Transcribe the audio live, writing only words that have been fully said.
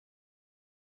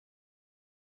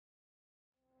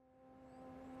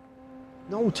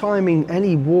No time in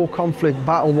any war, conflict,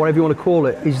 battle, whatever you want to call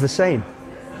it, is the same.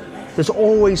 There's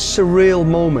always surreal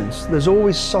moments. There's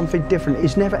always something different.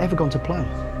 It's never ever gone to plan.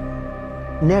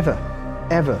 Never,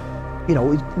 ever. You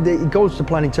know, it goes to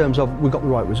plan in terms of we got the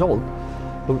right result,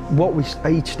 but what we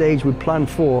each stage we plan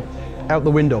for, out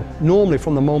the window. Normally,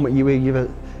 from the moment you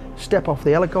either step off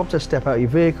the helicopter, step out of your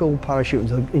vehicle, parachute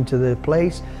into the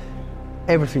place,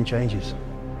 everything changes.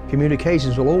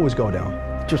 Communications will always go down.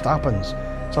 It just happens.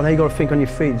 So now you've got to think on your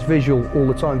feet. It's visual all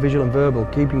the time, visual and verbal,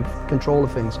 keeping control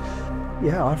of things.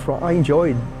 Yeah, I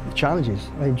enjoyed the challenges.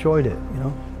 I enjoyed it, you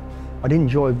know. I didn't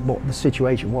enjoy what the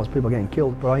situation was, people getting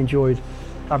killed, but I enjoyed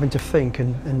having to think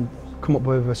and come up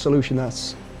with a solution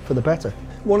that's for the better.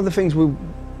 One of the things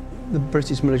the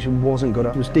British military wasn't good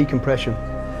at was decompression.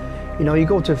 You know, you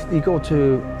go to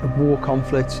a war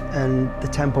conflict and the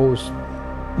tempo's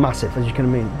massive, as you can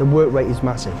imagine. The work rate is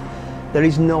massive. There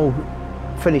is no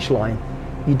finish line.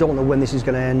 You don't know when this is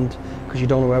going to end because you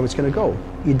don't know where it's going to go.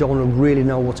 You don't really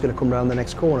know what's going to come around the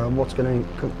next corner and what's going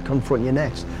to confront you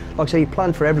next. Like I say, you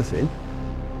plan for everything,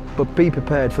 but be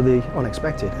prepared for the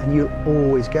unexpected, and you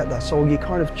always get that. So you're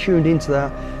kind of tuned into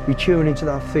that, you tune into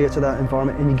that theatre, that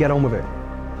environment, and you get on with it.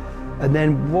 And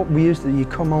then what we used to do, you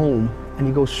come home and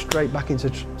you go straight back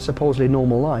into supposedly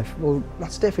normal life. Well,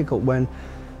 that's difficult when,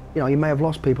 you know, you may have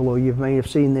lost people, or you may have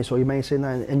seen this, or you may have seen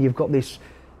that, and you've got this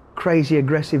crazy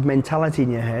aggressive mentality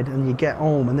in your head, and you get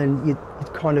home and then you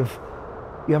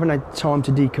haven't had time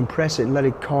to decompress it and let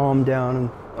it calm down and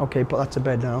okay, put that to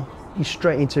bed now. You're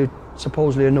straight into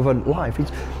supposedly another life.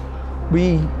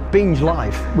 We binge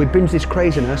life, we binge this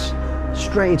craziness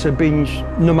straight into binge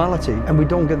normality, and we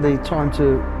don't get the time to,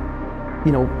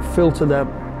 you know, filter the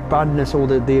badness or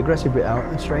the aggressive bit out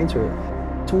and straight into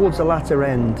it. Towards the latter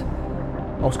end,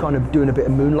 I was kind of doing a bit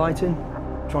of moonlighting,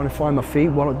 trying to find my feet,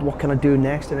 what can I do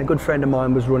next? And a good friend of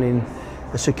mine was running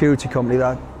a security company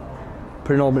that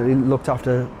predominantly looked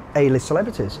after A-list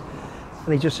celebrities.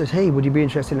 And he just says, hey, would you be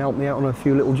interested in helping me out on a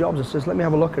few little jobs? I says, let me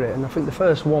have a look at it. And I think the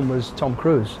first one was Tom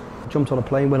Cruise. Jumped on a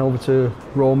plane, went over to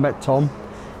Rome, met Tom,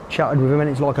 chatted with him, and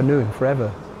it's like I knew him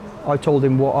forever. I told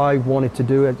him what I wanted to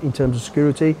do in terms of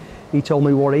security. He told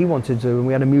me what he wanted to do, and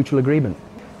we had a mutual agreement.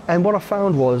 And what I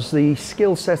found was the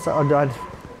skill sets that I'd had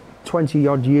 20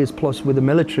 odd years plus with the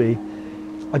military,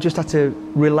 I just had to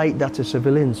relate that to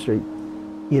civilian street,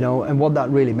 you know, and what that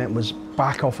really meant was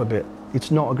back off a bit. It's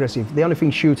not aggressive. The only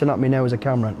thing shooting at me now is a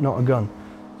camera, not a gun.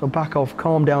 So back off,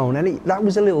 calm down, and that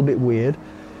was a little bit weird.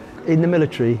 In the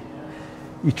military,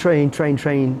 you train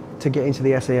to get into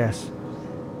the SAS.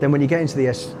 Then when you get into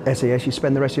the SAS, you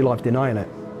spend the rest of your life denying it.